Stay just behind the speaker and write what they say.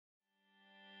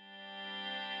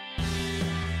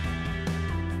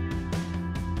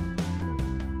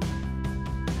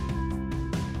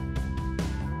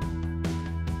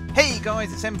Hey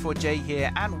guys, it's M4J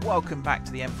here and welcome back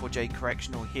to the M4J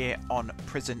Correctional here on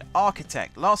Prison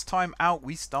Architect. Last time out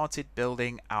we started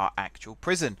building our actual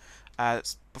prison.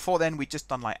 Before then we'd just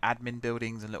done like admin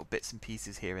buildings and little bits and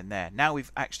pieces here and there. Now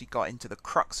we've actually got into the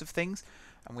crux of things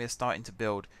and we're starting to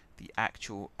build the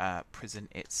actual prison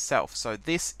itself. So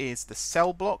this is the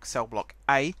cell block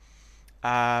A.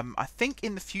 I think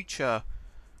in the future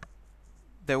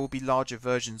there will be larger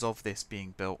versions of this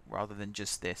being built rather than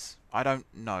just this. I don't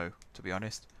know, to be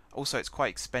honest. Also, it's quite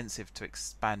expensive to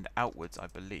expand outwards, I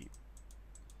believe.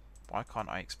 Why can't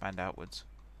I expand outwards?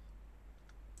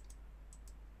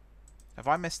 Have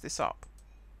I messed this up?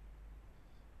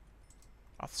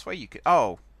 I swear you could...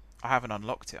 Oh! I haven't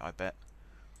unlocked it, I bet.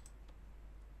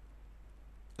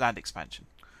 Land expansion.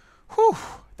 Whew!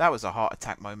 That was a heart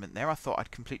attack moment there. I thought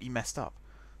I'd completely messed up.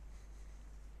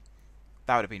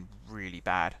 That would have been really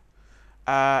bad.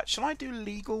 Shall I do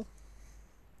legal?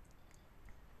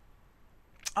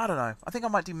 I don't know. I think I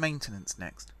might do maintenance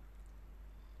next.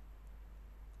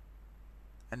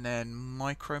 And then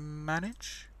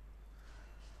micromanage?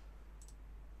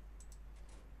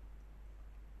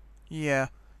 Yeah.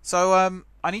 So,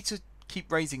 I need to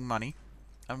keep raising money.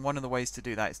 And one of the ways to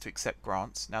do that is to accept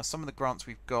grants. Now, some of the grants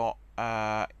we've got,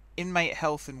 inmate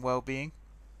health and well-being.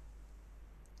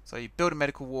 So you build a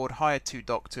medical ward, hire 2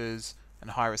 doctors,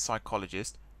 and hire a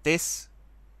psychologist. This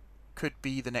could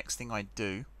be the next thing I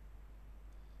do.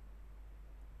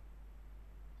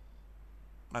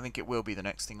 I think it will be the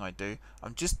next thing I do.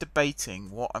 I'm just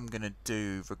debating what I'm going to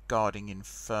do regarding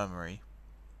infirmary.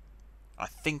 I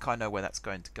think I know where that's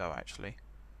going to go, actually.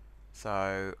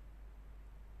 So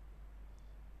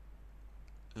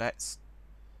let's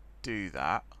do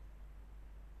that.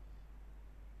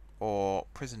 Or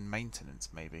prison maintenance,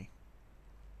 maybe.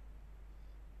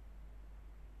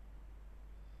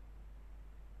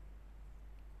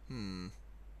 I mean,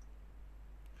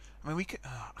 we could...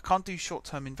 I can't do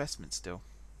short-term investment still.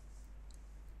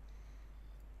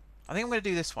 I think I'm going to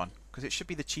do this one, because it should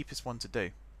be the cheapest one to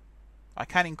do. I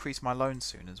can increase my loan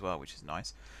soon as well, which is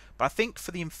nice. But I think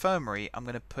for the infirmary, I'm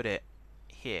going to put it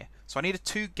here. So I need a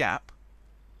 2 gap.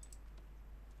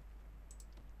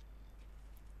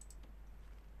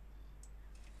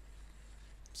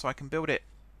 So I can build it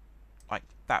like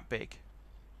that big.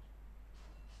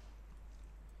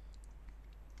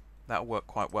 That'll work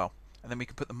quite well. And then we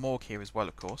can put the morgue here as well,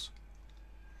 of course.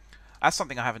 That's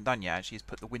something I haven't done yet, actually, is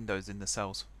put the windows in the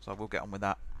cells. So I will get on with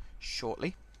that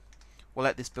shortly. We'll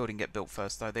let this building get built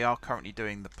first, though. They are currently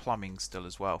doing the plumbing still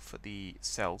as well for the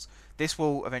cells. This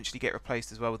will eventually get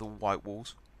replaced as well with all white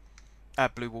walls.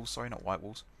 Blue walls, sorry, not white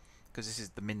walls. Because this is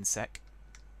the MinSec.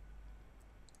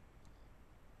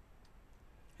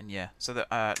 And yeah, so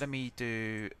that, let me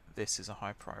do this as a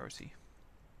high priority.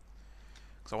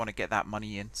 Because I want to get that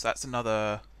money in. So that's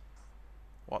another,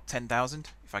 what, 10,000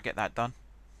 if I get that done.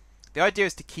 The idea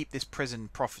is to keep this prison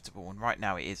profitable, and right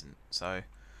now it isn't. So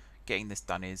getting this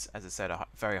done is, as I said, a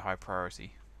very high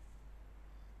priority.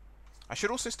 I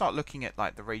should also start looking at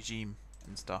like the regime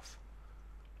and stuff.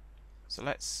 So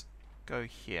let's go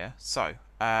here. So,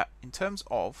 in terms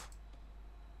of...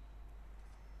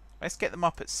 Let's get them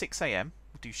up at 6 AM.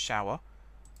 We'll do shower.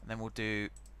 And then we'll do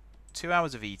 2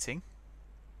 hours of eating.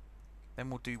 Then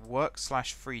we'll do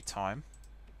work/free time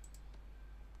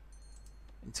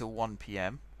until 1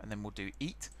 PM. And then we'll do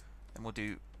eat. Then we'll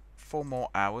do 4 more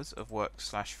hours of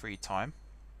work/free time.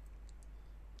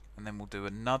 And then we'll do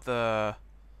another...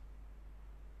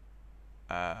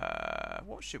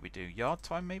 what should we do? Yard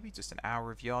time maybe? Just an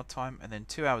hour of yard time. And then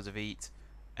 2 hours of eat.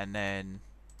 And then...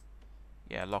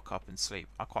 yeah, lock up and sleep.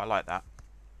 I quite like that.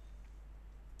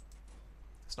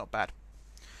 It's not bad.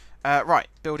 Right,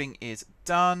 building is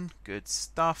done. Good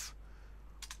stuff.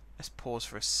 Let's pause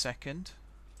for a second.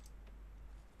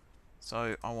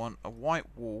 So I want a white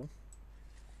wall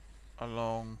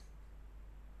along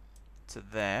to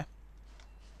there.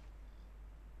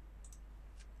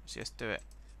 So let's do it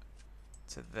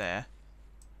to there.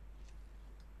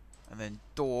 And then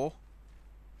door.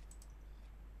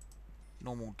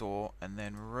 Normal door. And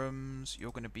then rooms.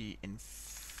 You're going to be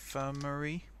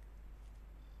infirmary,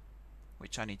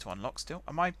 which I need to unlock still.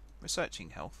 Am I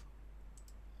researching health?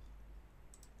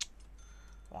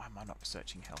 Why am I not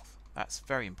researching health? That's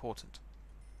very important.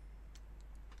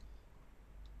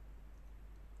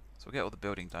 So we'll get all the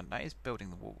building done. That is building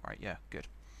the wall, right? Yeah, good.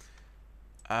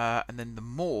 And then the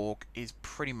morgue is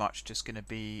pretty much just going to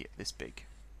be this big.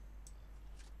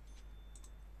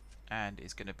 And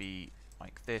is going to be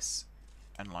like this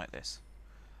and like this.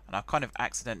 And I've kind of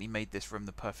accidentally made this room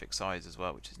the perfect size as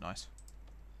well, which is nice.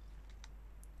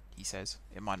 He says.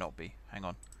 It might not be. Hang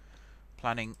on.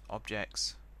 Planning,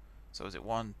 objects, So was it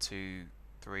 1, 2,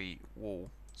 3 wall?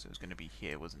 So it was going to be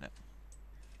here, wasn't it?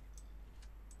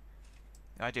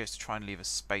 The idea is to try and leave a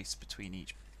space between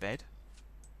each bed,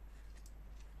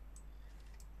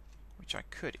 which I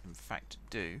could in fact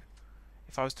do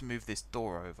if I was to move this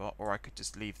door over, or I could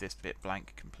just leave this bit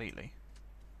blank completely.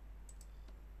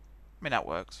 I mean, that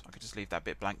works. I could just leave that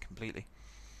bit blank completely.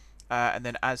 And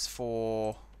then as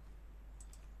for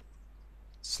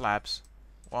slabs,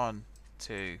 1,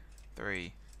 2,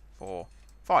 3, 4,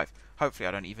 5. Hopefully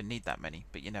I don't even need that many,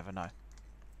 but you never know.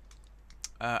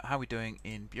 How are we doing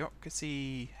in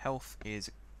bureaucracy? Health is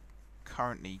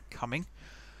currently coming.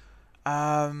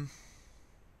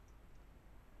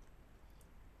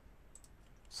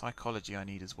 Psychology I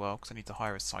need as well, because I need to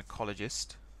hire a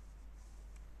psychologist.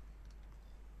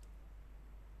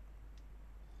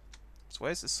 So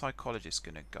where's the psychologist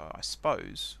going to go? I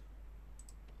suppose,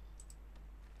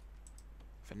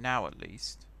 for now at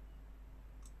least,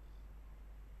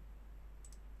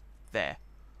 there.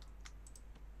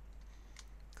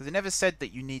 Because it never said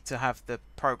that you need to have the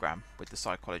program with the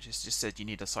psychologist, it just said you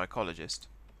need a psychologist.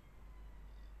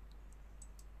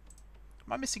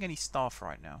 Am I missing any staff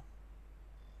right now?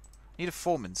 I need a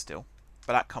foreman still,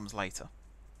 but that comes later.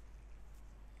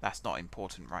 That's not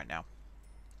important right now.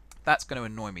 That's going to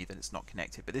annoy me that it's not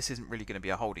connected, but this isn't really going to be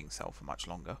a holding cell for much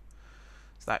longer.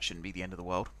 So that shouldn't be the end of the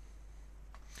world.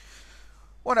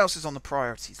 What else is on the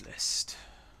priorities list?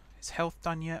 Is health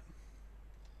done yet?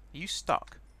 Are you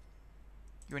stuck?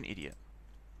 You're an idiot.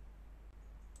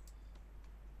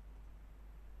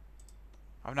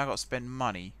 I've now got to spend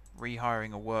money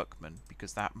rehiring a workman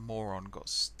because that moron got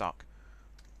stuck.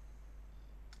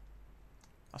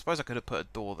 I suppose I could have put a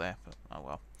door there, but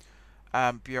oh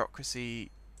well.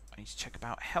 Bureaucracy, I need to check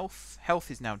about health. Health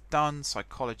is now done.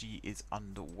 Psychology is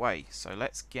underway. So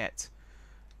let's get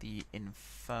the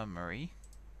infirmary.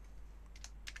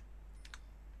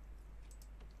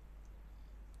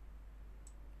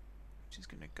 Which is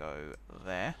going to go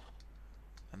there.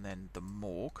 And then the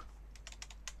morgue.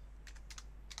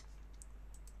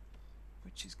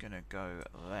 Which is going to go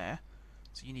there.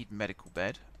 So you need medical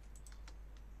bed.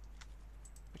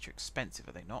 Which are expensive,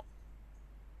 are they not?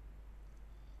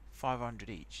 500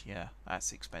 each. Yeah,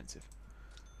 that's expensive.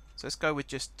 So let's go with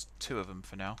just 2 of them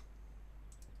for now.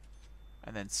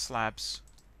 And then slabs.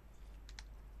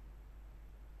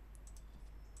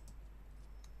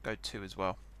 Go 2 as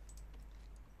well.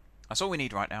 That's all we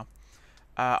need right now.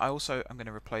 I also am going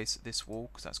to replace this wall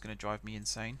because that's going to drive me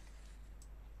insane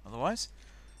otherwise.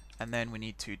 And then we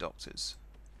need 2 doctors,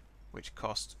 which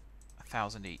cost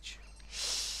 1,000 each.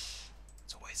 It's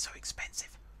always so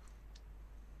expensive.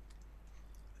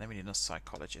 And then we need a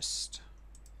psychologist,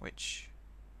 which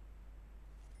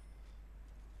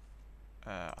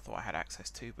I thought I had access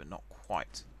to, but not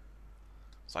quite.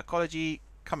 Psychology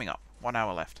coming up. 1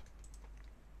 hour left.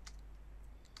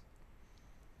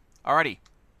 Alrighty.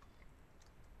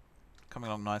 Coming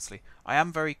along nicely. I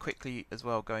am very quickly as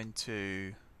well going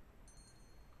to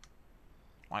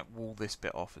like wall this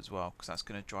bit off as well, because that's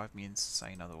going to drive me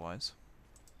insane otherwise.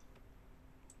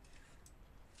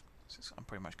 So I'm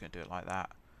pretty much going to do it like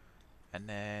that. And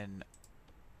then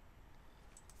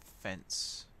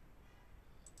fence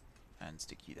and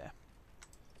stick you there.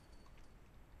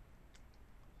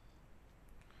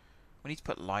 We need to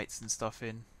put lights and stuff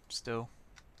in still.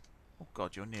 Oh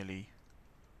god, you're nearly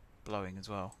blowing as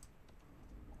well.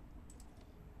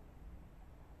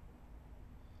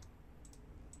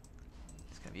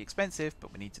 It's going to be expensive,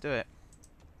 but we need to do it.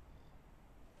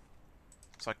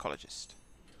 Psychologist.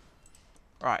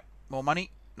 Right, more money.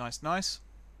 Nice, nice.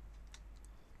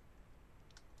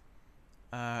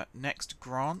 Next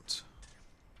grant.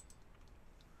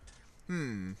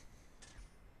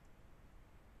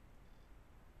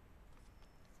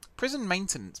 Prison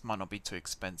maintenance might not be too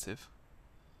expensive.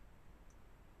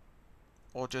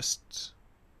 Or just...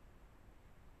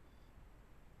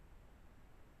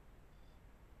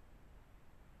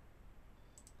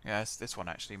 yes, this one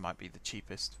actually might be the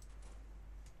cheapest.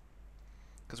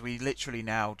 Because we literally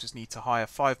now just need to hire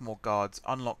 5 more guards,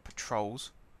 unlock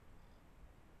patrols.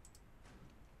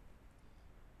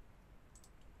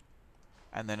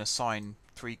 And then assign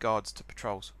 3 guards to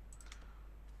patrols.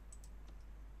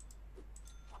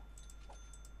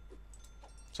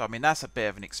 So I mean that's a bit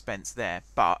of an expense there,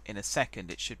 but in a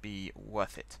second it should be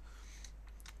worth it.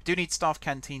 Do need staff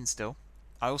canteen still.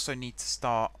 I also need to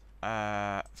start, if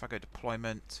I go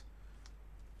deployment,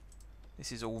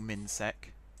 this is all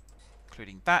MinSec,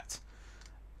 including that.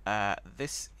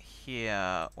 This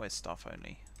here, where's staff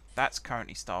only? That's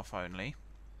currently staff only.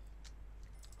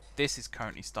 This is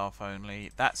currently staff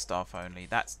only. That's staff only.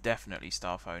 That's definitely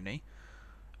staff only.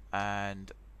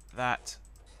 And that,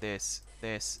 this,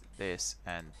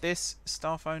 and this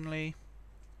stuff only.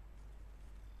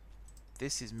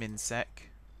 This is minsec.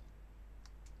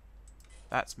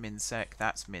 That's minsec,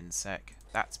 that's minsec,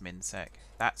 that's minsec,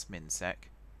 that's minsec.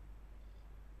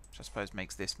 Which I suppose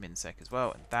makes this minsec as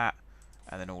well, and that,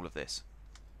 and then all of this.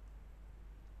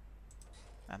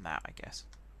 And that, I guess.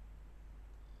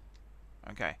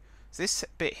 Okay, so this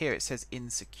bit here, it says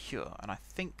insecure, and I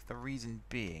think the reason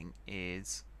being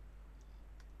is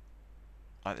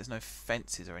like there's no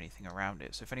fences or anything around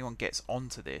it, so if anyone gets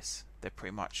onto this, they're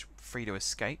pretty much free to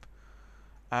escape.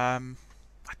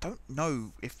 I don't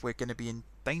know if we're going to be in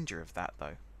danger of that,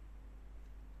 though.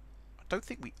 I don't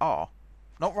think we are.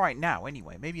 Not right now,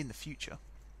 anyway. Maybe in the future.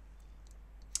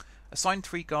 Assign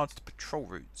 3 guards to patrol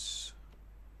routes.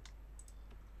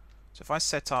 So if I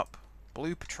set up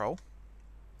blue patrol.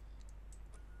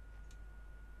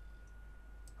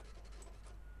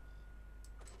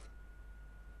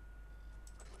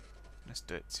 Let's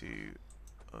do it to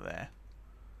there.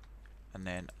 And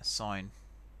then assign.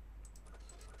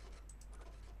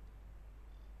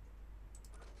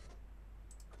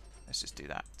 Let's just do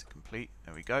that to complete.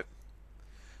 There we go. So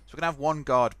we're going to have 1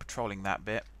 guard patrolling that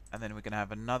bit, and then we're going to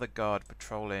have another guard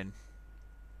patrolling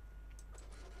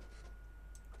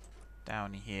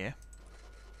down here.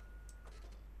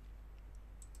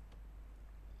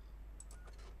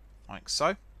 Like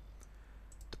so.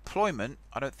 Deployment,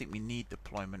 I don't think we need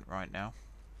deployment right now.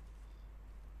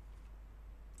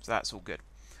 So that's all good.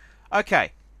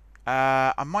 Okay.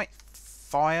 I might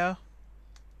fire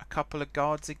a couple of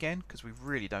guards again, because we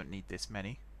really don't need this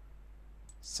many.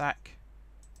 Sack.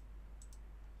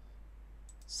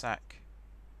 Sack.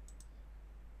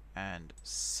 And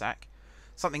sack.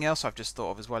 Something else I've just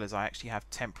thought of as well is I actually have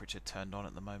temperature turned on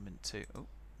at the moment too. Oh,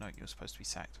 no, you're supposed to be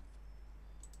sacked.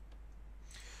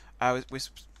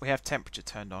 We have temperature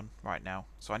turned on right now,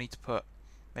 so I need to put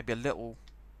maybe a little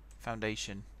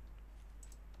foundation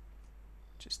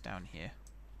just down here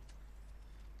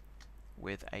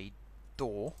with a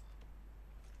door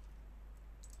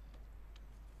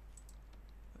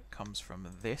that comes from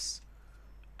this,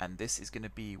 and this is going to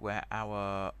be where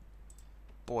our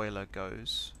boiler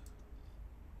goes,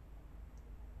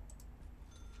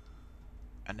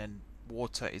 and then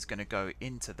water is going to go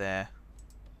into there,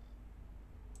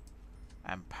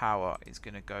 and power is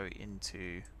going to go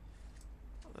into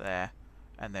there,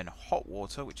 and then hot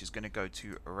water, which is going to go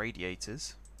to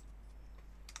radiators.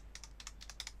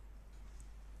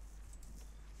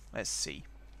 Let's see.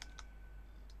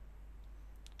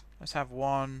 Let's have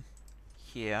 1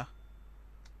 here,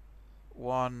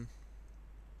 1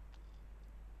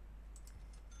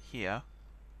 here,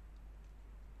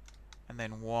 and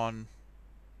then 1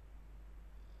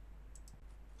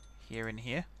 here and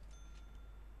here.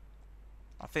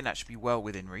 I think that should be well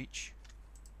within reach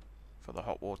for the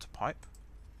hot water pipe.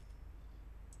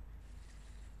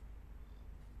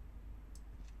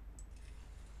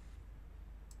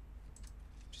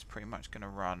 Which is pretty much going to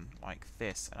run like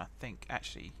this, and I think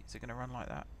actually, is it going to run like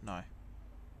that? No.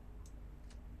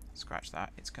 Scratch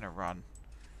that. It's going to run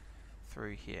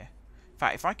through here. In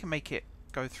fact, if I can make it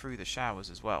go through the showers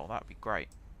as well, that would be great.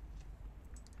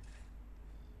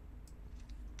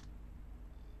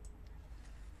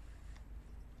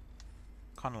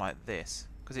 Kind of like this,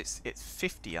 because it's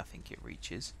 50, I think it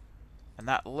reaches, and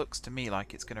that looks to me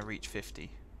like it's going to reach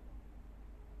 50.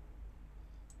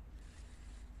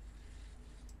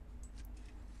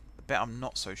 The bit I'm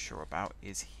not so sure about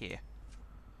is here.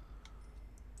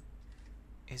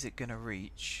 Is it going to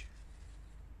reach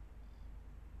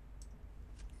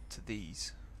to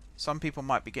these? Some people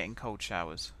might be getting cold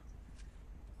showers.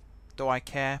 Do I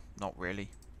care? Not really.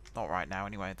 Not right now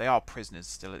anyway. They are prisoners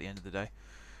still at the end of the day.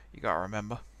 You gotta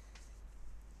remember.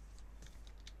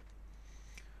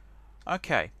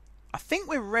 Okay, I think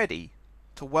we're ready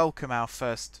to welcome our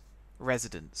first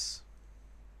residents.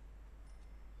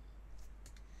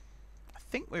 I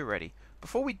think we're ready.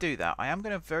 Before we do that, I am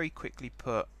going to very quickly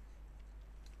put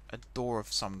a door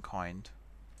of some kind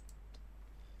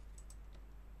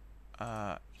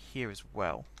here as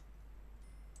well.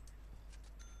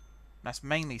 That's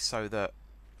mainly so that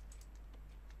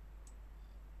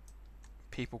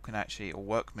people can actually, or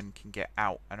workmen can get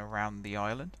out and around the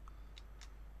island.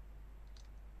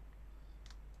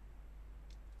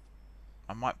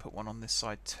 I might put one on this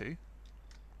side too,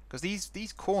 because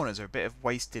these corners are a bit of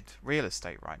wasted real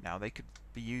estate right now. They could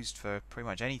be used for pretty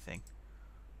much anything.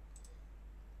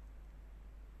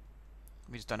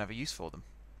 We just don't have a use for them.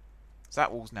 So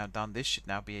that wall's now done. This should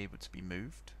now be able to be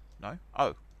moved. No?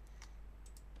 Oh.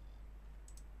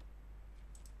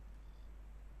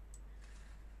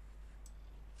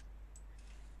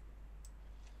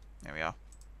 There we are.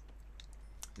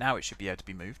 Now it should be able to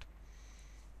be moved.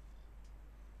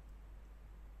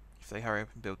 If they hurry up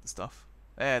and build the stuff.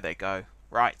 There they go.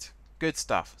 Right. Good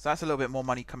stuff. So that's a little bit more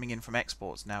money coming in from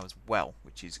exports now as well,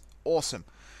 which is awesome.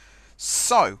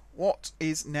 So, what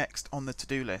is next on the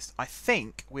to-do list? I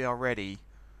think we are ready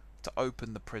to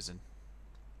open the prison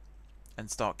and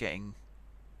start getting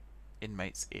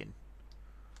inmates in.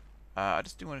 I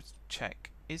just do want to check.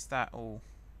 Is that all?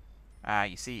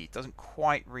 You see, it doesn't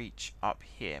quite reach up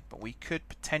here, but we could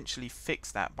potentially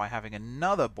fix that by having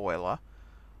another boiler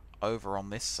over on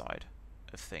this side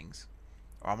of things.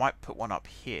 Or I might put one up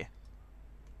here.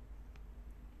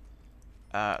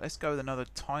 Let's go with another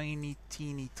tiny,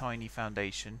 teeny, tiny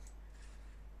foundation.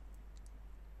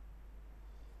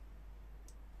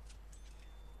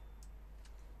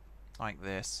 Like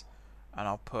this. And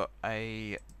I'll put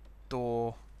a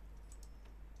door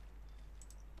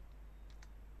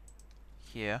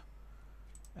here.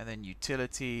 And then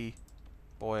utility,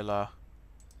 boiler,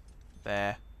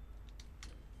 there.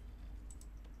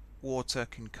 Water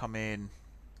can come in.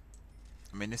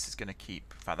 I mean, this is going to keep...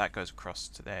 In fact, that goes across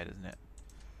to there, doesn't it?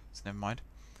 So never mind.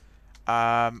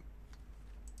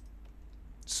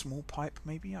 Small pipe,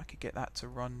 maybe? I could get that to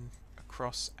run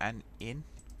across and in.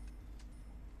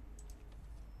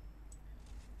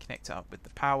 Connect it up with the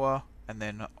power. And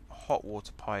then a hot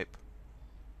water pipe.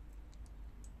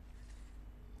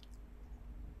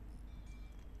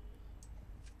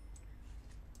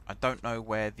 I don't know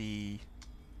where the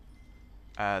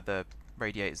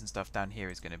radiators and stuff down here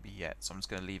is going to be yet, so I'm just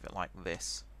going to leave it like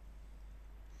this.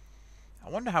 I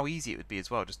wonder how easy it would be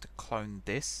as well just to clone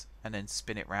this and then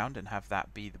spin it round and have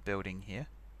that be the building here.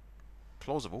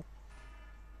 Plausible.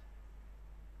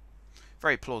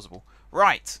 Very plausible.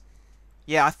 Right.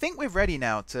 Yeah, I think we're ready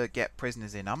now to get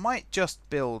prisoners in. I might just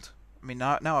build... I mean,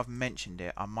 now I've mentioned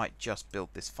it, I might just build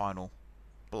this final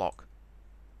block.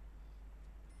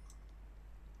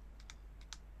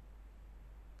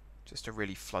 Just to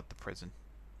really flood the prison.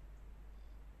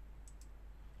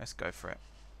 Let's go for it.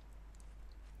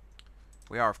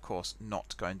 We are, of course,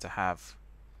 not going to have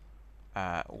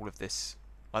all of this.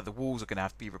 Like, the walls are going to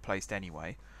have to be replaced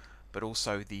anyway. But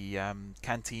also the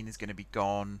canteen is going to be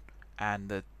gone. And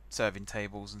the serving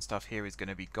tables and stuff here is going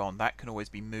to be gone. That can always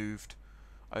be moved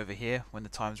over here when the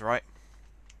time's right.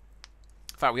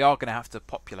 In fact, we are going to have to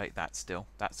populate that still.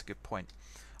 That's a good point.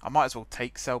 I might as well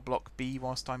take cell block B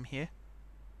whilst I'm here.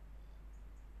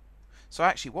 So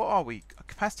actually, what are we?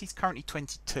 Capacity is currently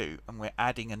 22, and we're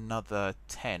adding another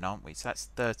 10, aren't we? So that's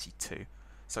 32.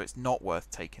 So it's not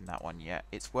worth taking that one yet.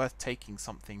 It's worth taking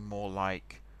something more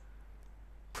like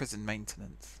prison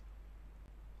maintenance.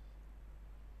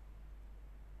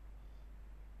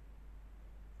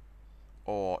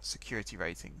 Or security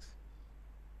ratings.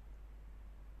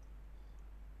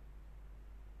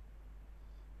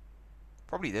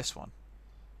 Probably this one.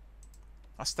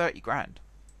 That's 30 grand.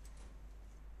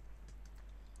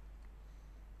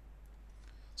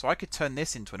 So I could turn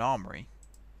this into an armory.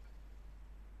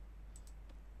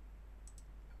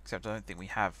 Except I don't think we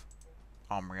have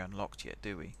armory unlocked yet,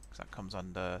 do we? Because that comes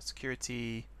under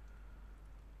security.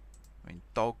 I mean,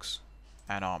 dogs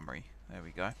and armory. There we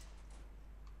go.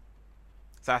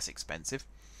 So that's expensive.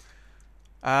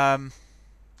 But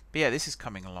yeah, this is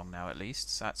coming along now at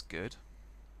least, so that's good.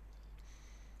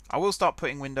 I will start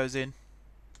putting windows in. In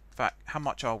fact, how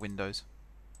much are windows?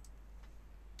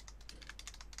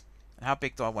 And how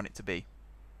big do I want it to be?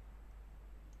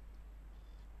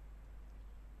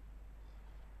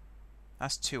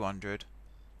 That's 200.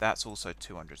 That's also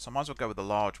 200. So I might as well go with a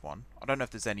large one. I don't know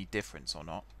if there's any difference or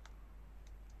not.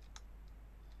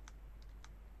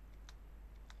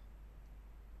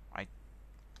 I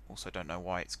also don't know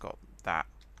why it's got that.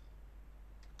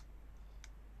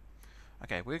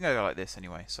 Okay, we're going to go like this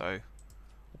anyway. So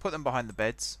we'll put them behind the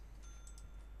beds.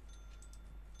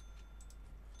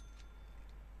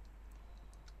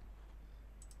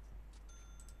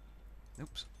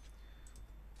 Oops.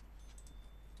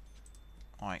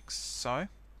 Like so.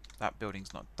 That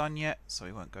building's not done yet, so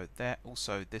we won't go there.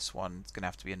 Also, this one's going to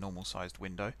have to be a normal sized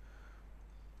window.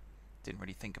 Didn't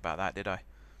really think about that, did I?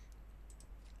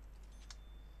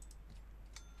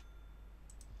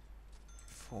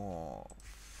 Four,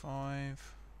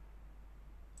 5.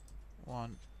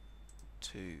 1,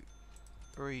 2,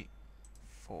 3,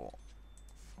 4,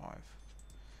 5,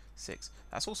 6.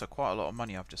 That's also quite a lot of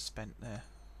money I've just spent there.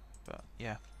 But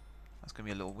yeah, that's going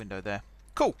to be a little window there.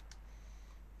 Cool!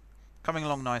 Coming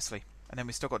along nicely. And then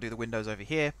we still got to do the windows over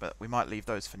here, but we might leave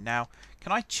those for now.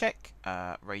 Can I check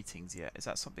ratings yet? Is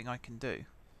that something I can do?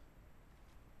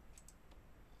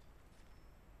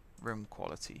 Room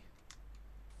quality.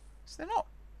 So they're not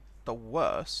the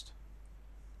worst.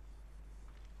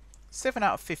 7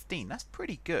 out of 15. That's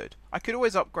pretty good. I could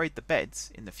always upgrade the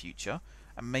beds in the future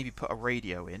and maybe put a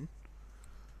radio in.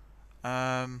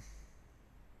 Yeah,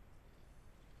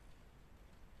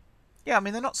 I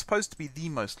mean, they're not supposed to be the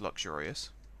most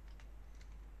luxurious.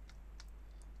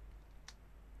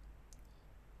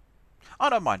 I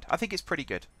don't mind. I think it's pretty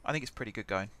good. I think it's pretty good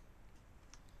going.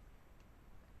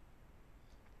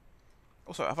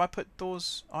 Also, have I put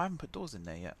doors? Oh, I haven't put doors in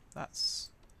there yet.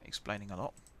 That's explaining a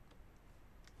lot.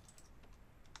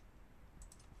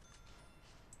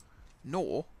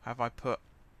 Nor have I put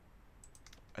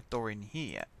a door in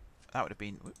here yet. That would have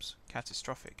been, whoops,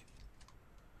 catastrophic.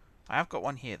 I have got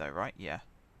one here though, right? Yeah.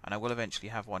 And I will eventually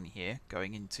have one here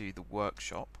going into the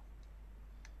workshop.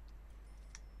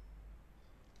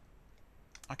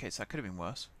 Okay, so that could have been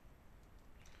worse.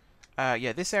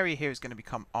 Yeah, this area here is going to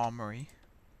become armory,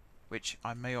 which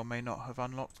I may or may not have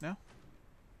unlocked now.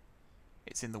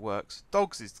 It's in the works.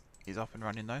 Dogs is up and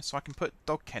running though, so I can put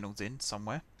dog kennels in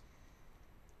somewhere.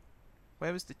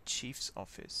 Where was the chief's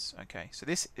office? Okay, so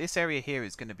this area here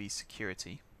is going to be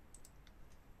security,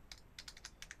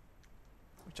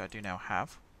 which I do now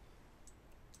have.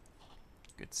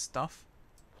 Good stuff.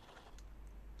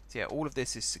 So yeah, all of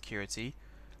this is security.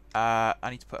 I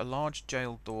need to put a large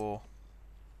jail door,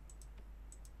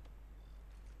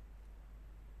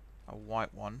 a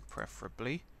white one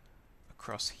preferably,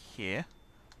 across here.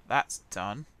 That's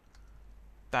done.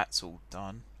 That's all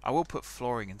done. I will put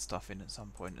flooring and stuff in at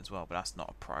some point as well, but that's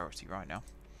not a priority right now.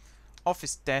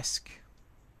 Office desk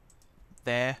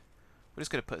there. We're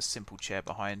just going to put a simple chair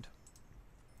behind.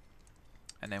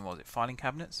 And then what was it? Filing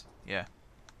cabinets? Yeah.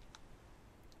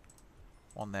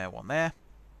 One there, one there.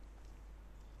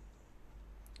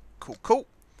 Cool, cool.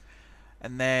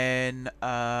 And then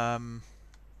now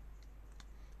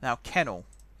kennel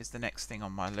is the next thing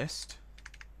on my list.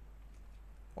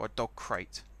 Or a dog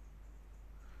crate.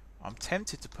 I'm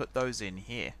tempted to put those in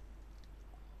here,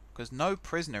 because no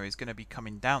prisoner is going to be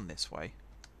coming down this way.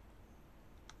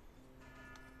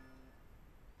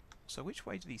 So which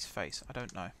way do these face? I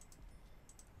don't know.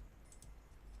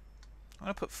 I'm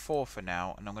going to put 4 for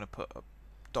now, and I'm going to put a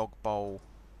dog bowl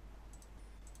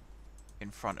in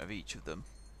front of each of them.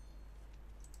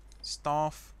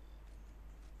 Staff,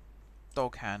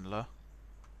 dog handler.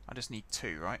 I just need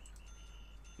 2, right?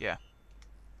 Yeah.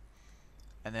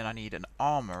 And then I need an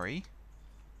armory,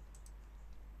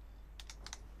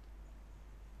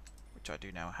 which I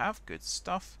do now have. Good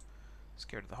stuff. Let's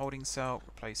go to the holding cell,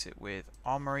 replace it with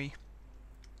armory.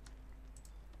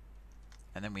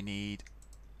 And then we need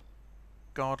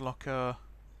guard locker.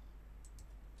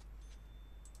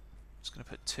 Just going to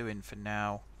put 2 in for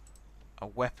now. A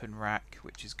weapon rack,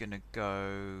 which is going to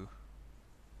go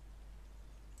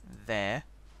there.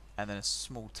 And then a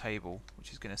small table,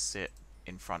 which is going to sit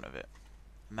in front of it.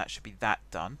 And that should be that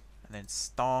done. And then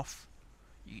staff.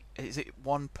 Is it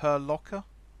 1 per locker?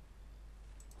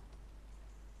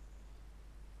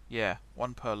 Yeah,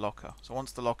 1 per locker. So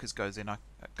once the lockers go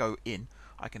in,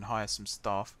 I can hire some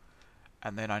staff.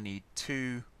 And then I need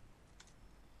 2.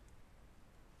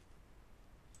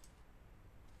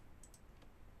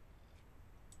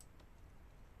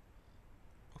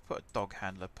 I'll put a dog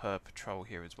handler per patrol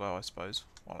here as well, I suppose,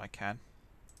 while I can.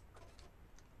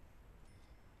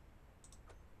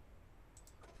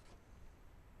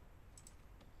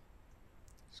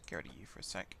 Get rid of you for a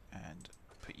sec and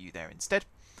put you there instead.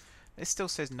 This still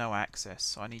says no access,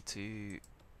 so I need to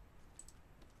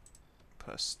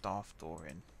put a staff door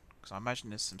in, because I imagine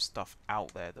there's some stuff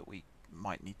out there that we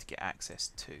might need to get access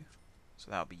to,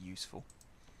 so that'll be useful.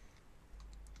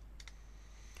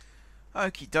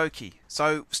 Okie dokie.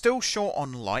 So still short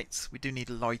on lights. We do need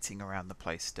lighting around the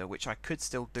place still, which I could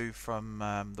still do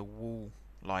from the wall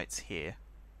lights here.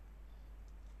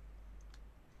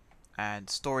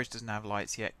 And storage doesn't have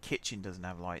lights yet. Kitchen doesn't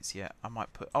have lights yet. I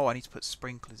might put... Oh, I need to put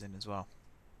sprinklers in as well,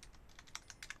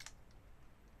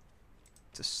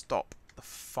 to stop the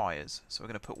fires. So we're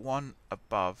going to put 1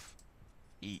 above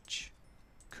each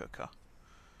cooker.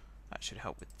 That should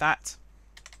help with that.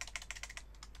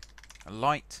 A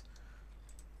light.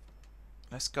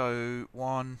 Let's go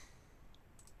 1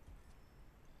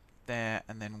 there,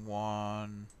 and then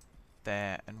 1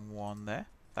 there, and 1 there.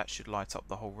 That should light up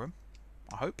the whole room,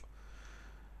 I hope.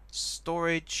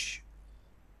 Storage,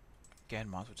 again,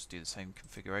 might as well just do the same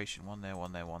configuration. 1 there,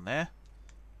 1 there, 1 there.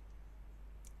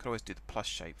 Could always do the plus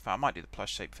shape. In fact, I might do the plus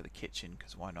shape for the kitchen,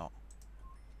 because why not?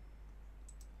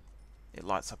 It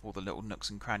lights up all the little nooks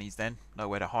and crannies then.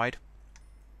 Nowhere to hide.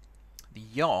 The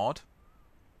yard.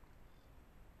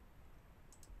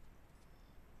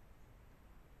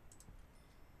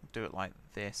 Do it like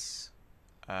this.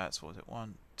 So what was it?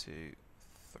 1, 2,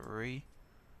 3.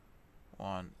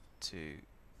 1, 2,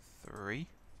 3.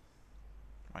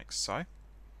 Like so.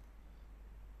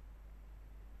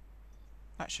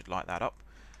 That should light that up.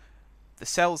 The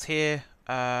cells here,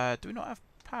 do we not have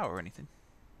power or anything?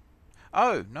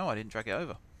 Oh, no, I didn't drag it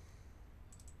over.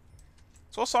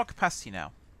 So what's our capacity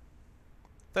now?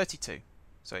 32.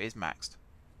 So it is maxed.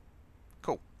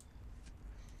 Cool.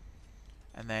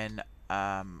 And then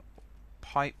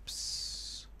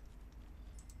pipes.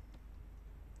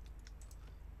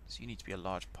 So you need to be a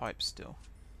large pipe still.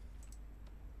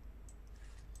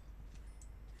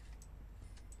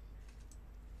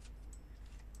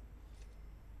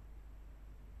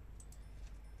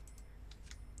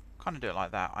 Kind of do it like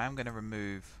that. I am going to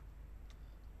remove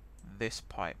this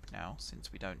pipe now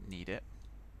since we don't need it.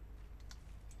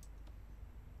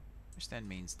 Which then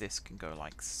means this can go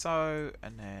like so,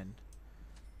 and then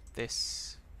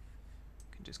this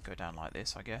can just go down like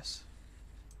this, I guess.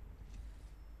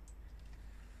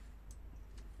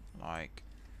 Like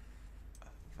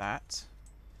that.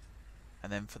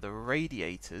 And then for the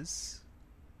radiators,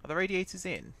 are the radiators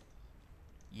in?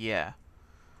 Yeah.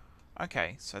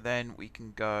 Okay, so then we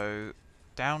can go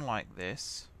down like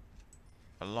this,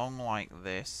 along like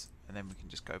this, and then we can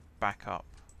just go back up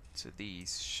to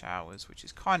these showers, which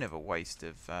is kind of a waste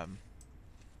of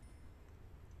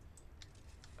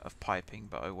piping,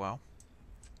 but oh well.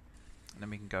 And then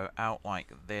we can go out like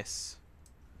this,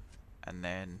 and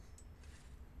then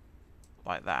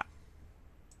like that.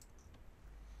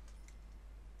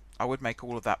 I would make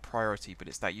all of that priority, but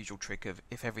it's that usual trick of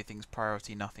if everything's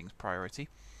priority, nothing's priority.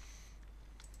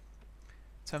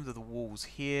 In terms of the walls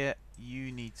here,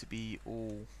 you need to be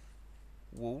all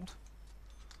walled.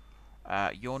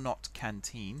 You're not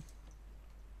canteen.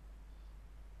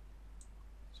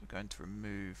 So we're going to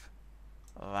remove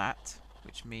that,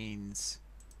 which means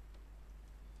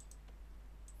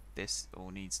this all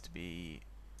needs to be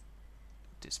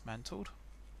dismantled.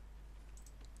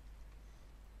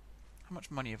 How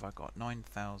much money have I got?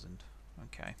 9,000.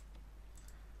 Okay.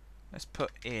 Let's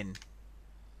put in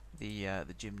the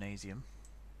gymnasium.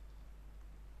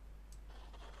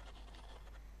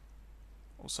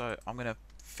 Also, I'm going to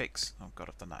fix... Oh god,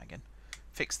 I've done that again.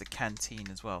 Fix the canteen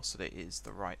as well so that it is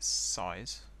the right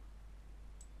size.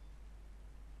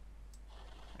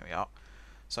 There we are.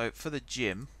 So, for the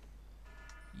gym,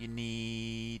 you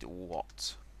need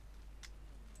what?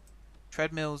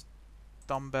 Treadmills,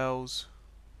 dumbbells.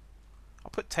 I'll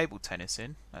put table tennis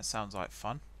in. That sounds like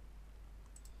fun.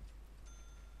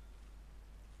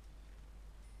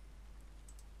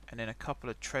 And then a couple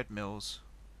of treadmills.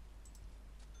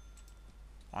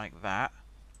 Like that.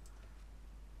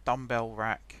 Dumbbell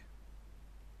rack.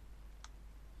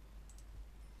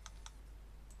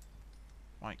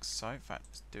 Like so. In fact,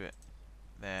 let's do it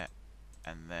there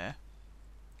and there.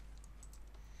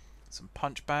 Some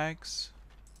punch bags.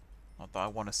 Not that I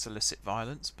want to solicit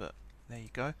violence, but there you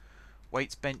go.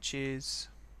 Weights, benches.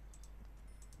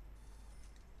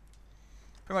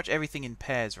 Pretty much everything in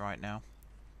pairs right now.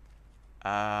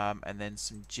 And then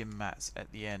some gym mats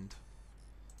at the end.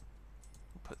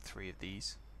 We'll put 3 of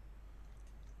these.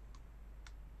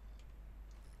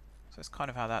 So that's kind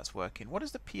of how that's working. What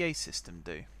does the PA system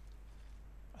do?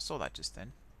 I saw that just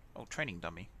then. Oh, training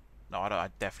dummy. No, I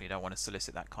definitely don't want to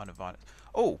solicit that kind of violence.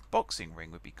 Oh, boxing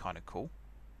ring would be kind of cool.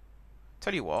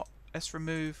 Tell you what, let's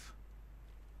remove...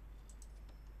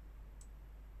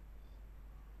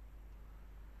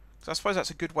 So I suppose that's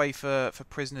a good way for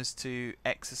prisoners to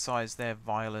exercise their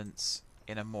violence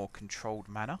in a more controlled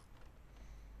manner.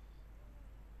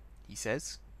 He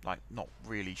says. Like, not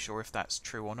really sure if that's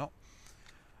true or not.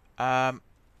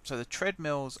 So the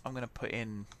treadmills I'm going to put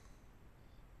in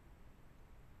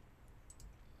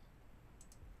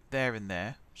there and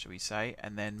there, shall we say,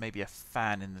 and then maybe a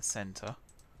fan in the centre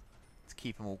to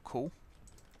keep them all cool.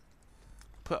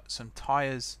 Put some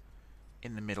tyres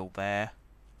in the middle there.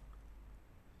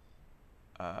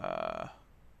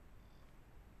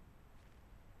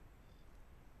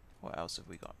 What else have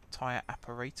we got? Tyre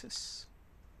apparatus.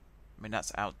 I mean,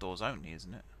 that's outdoors only,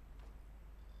 isn't it?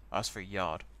 Oh, that's for a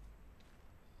yard.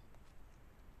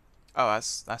 Oh,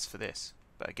 that's for this.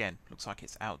 But again, looks like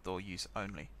it's outdoor use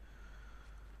only.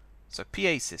 So,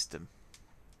 PA system.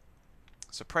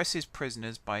 Suppresses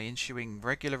prisoners by issuing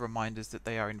regular reminders that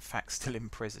they are in fact still in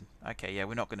prison. Okay, yeah,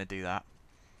 we're not going to do that.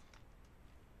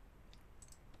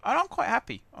 And I'm quite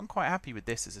happy. I'm quite happy with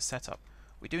this as a setup.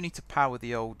 We do need to power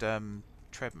the old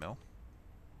treadmill.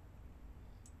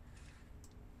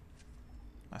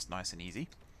 That's nice and easy.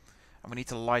 And we need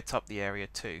to light up the area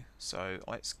too. So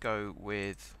let's go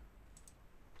with...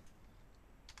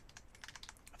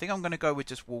 I think I'm going to go with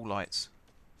just wall lights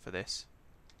for this.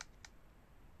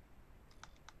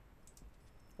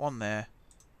 One there.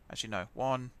 Actually, no.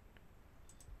 One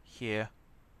here,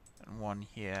 and one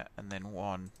here, and then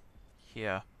one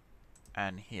here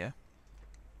and here.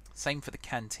 Same for the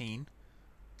canteen.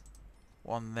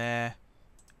 One there,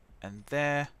 and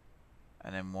there,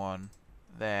 and then one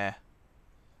there,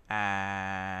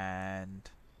 and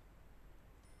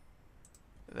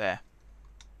there.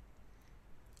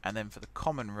 And then for the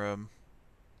common room,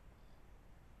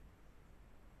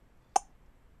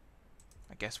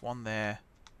 I guess one there.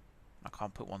 I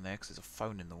can't put one there because there's a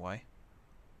phone in the way.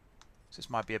 So this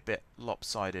might be a bit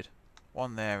lopsided.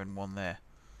 One there and one there.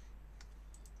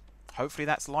 Hopefully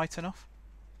that's light enough.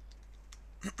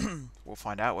 We'll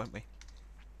find out, won't we?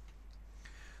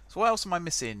 So what else am I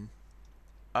missing?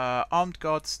 Armed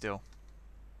guards still.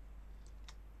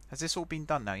 Has this all been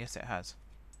done now? Yes, it has.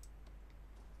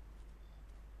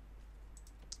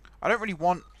 I don't really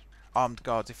want armed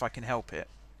guards if I can help it.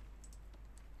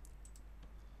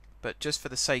 But just for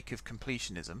the sake of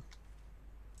completionism.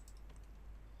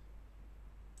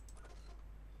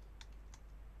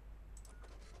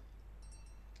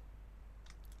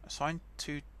 Assign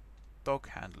 2 dog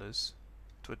handlers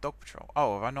to a dog patrol.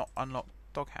 Oh, have I not unlocked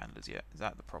dog handlers yet? Is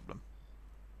that the problem?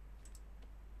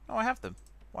 No, I have them.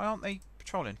 Why aren't they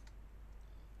patrolling?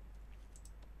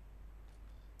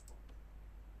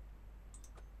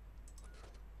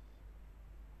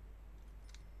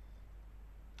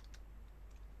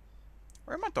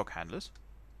 Where are my dog handlers?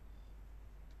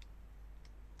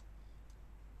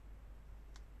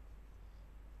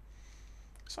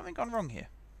 Something gone wrong here.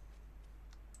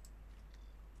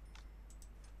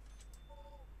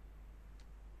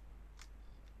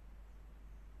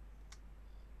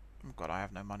 Oh god, I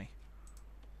have no money.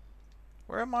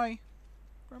 Where are my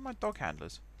dog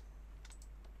handlers?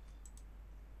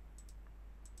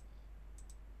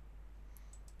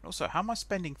 Also, how am I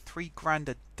spending $3 grand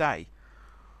a day?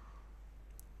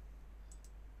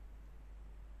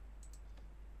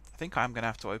 I think I'm going to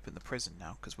have to open the prison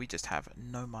now because we just have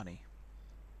no money.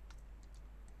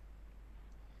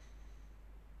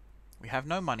 We have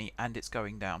no money and it's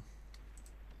going down.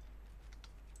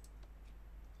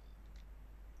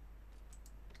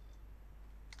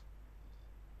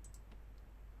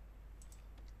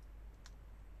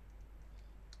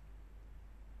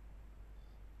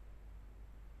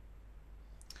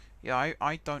 Yeah,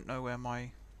 I don't know where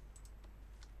my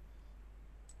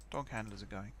dog handlers are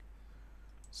going.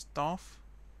 Staff?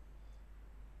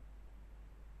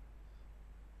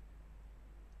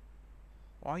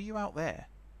 Why are you out there?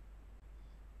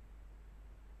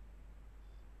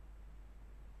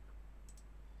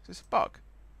 Is this a bug?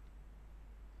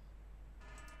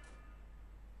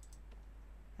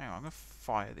 Hang on, I'm going to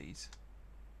fire these.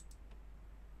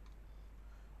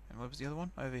 And where was the other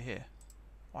one? Over here.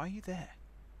 Why are you there?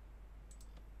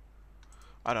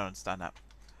 I don't understand that.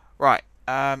 Right,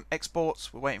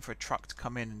 exports. We're waiting for a truck to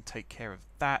come in and take care of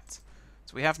that.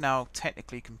 So we have now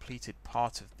technically completed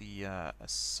part of the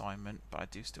assignment, but I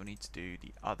do still need to do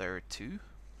the other 2.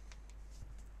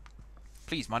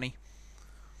 Please, money.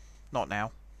 Not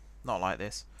now. Not like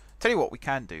this. Tell you what we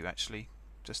can do, actually,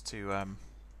 just to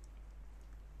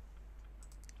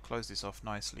close this off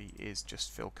nicely, is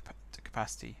just fill to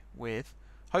capacity with,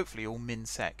 hopefully, all min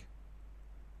sec.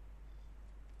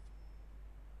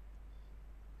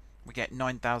 We get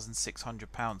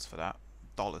 £9,600 for that.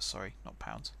 Dollars, sorry, not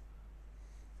pounds.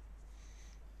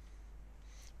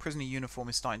 Prisoner uniform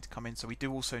is starting to come in, so we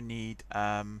do also need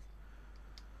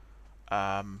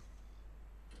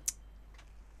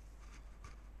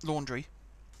laundry.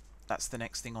 That's the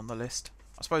next thing on the list.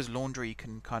 I suppose laundry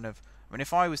can kind of... I mean,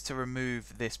 if I was to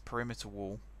remove this perimeter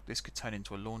wall, this could turn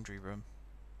into a laundry room.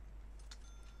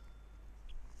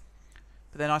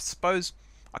 But then I suppose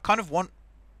I kind of want...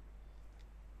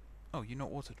 Oh, you're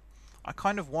not watered. I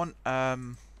kind of want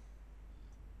all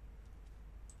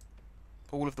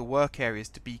of the work areas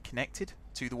to be connected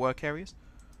to the work areas.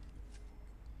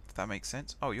 If that makes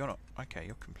sense. Oh, you're not. Okay,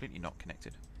 you're completely not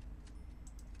connected.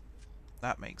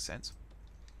 That makes sense.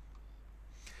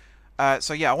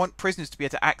 So yeah, I want prisoners to be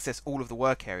able to access all of the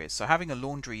work areas. So having a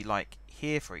laundry like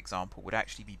here, for example, would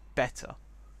actually be better.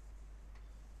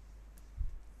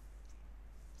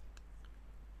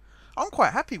 I'm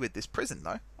quite happy with this prison,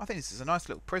 though. I think this is a nice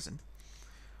little prison.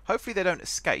 Hopefully they don't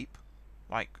escape,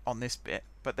 like on this bit.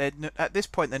 But they're at this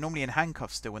point, they're normally in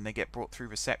handcuffs still when they get brought through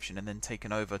reception and then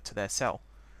taken over to their cell.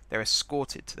 They're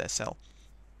escorted to their cell.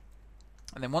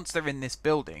 And then once they're in this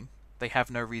building, they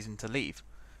have no reason to leave.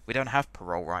 We don't have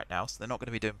parole right now, so they're not going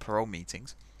to be doing parole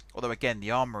meetings. Although, again,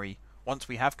 the armory, once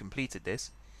we have completed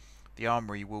this, the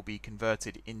armory will be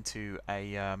converted into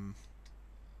a...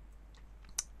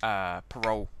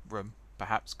 parole room,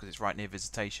 perhaps, because it's right near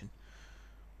visitation.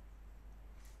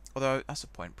 Although, that's the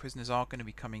point. Prisoners are going to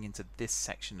be coming into this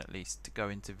section, at least, to go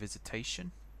into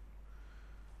visitation.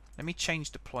 Let me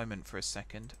change deployment for a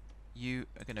second. You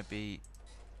are going to be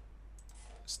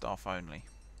staff only.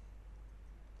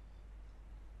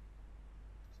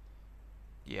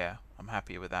 Yeah, I'm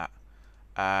happy with that.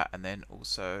 And then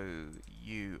also,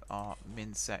 you are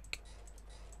MinSec.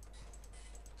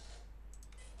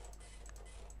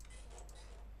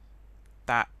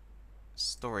 That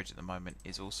storage at the moment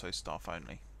is also staff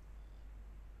only.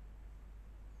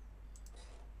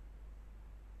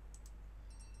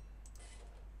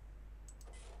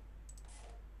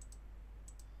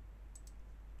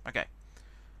 Okay.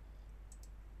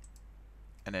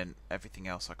 And then everything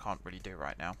else I can't really do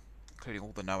right now, including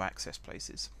all the no access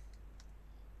places.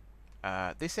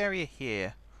 This area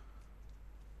here,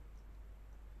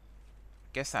 I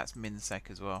guess that's MinSec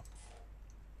as well.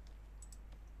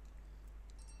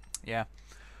 Yeah.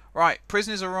 Right,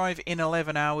 prisoners arrive in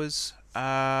 11 hours.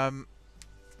 I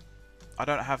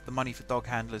don't have the money for dog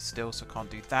handlers still, so I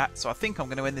can't do that. So I think I'm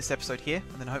going to end this episode here,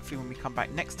 and then hopefully when we come back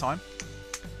next time,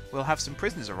 we'll have some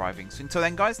prisoners arriving. So until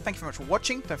then, guys, thank you very much for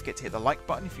watching. Don't forget to hit the like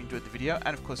button if you enjoyed the video,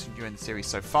 and of course if you're enjoying the series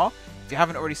so far. If you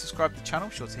haven't already subscribed to the channel,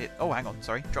 sure to hit... Oh, hang on,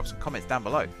 sorry. Drop some comments down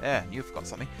below. Yeah, you forgot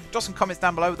something. Drop some comments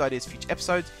down below with ideas for future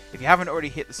episodes. If you haven't already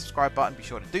hit the subscribe button, be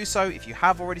sure to do so. If you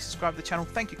have already subscribed to the channel,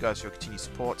 thank you guys for your continued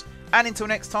support. And until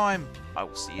next time, I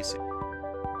will see you soon.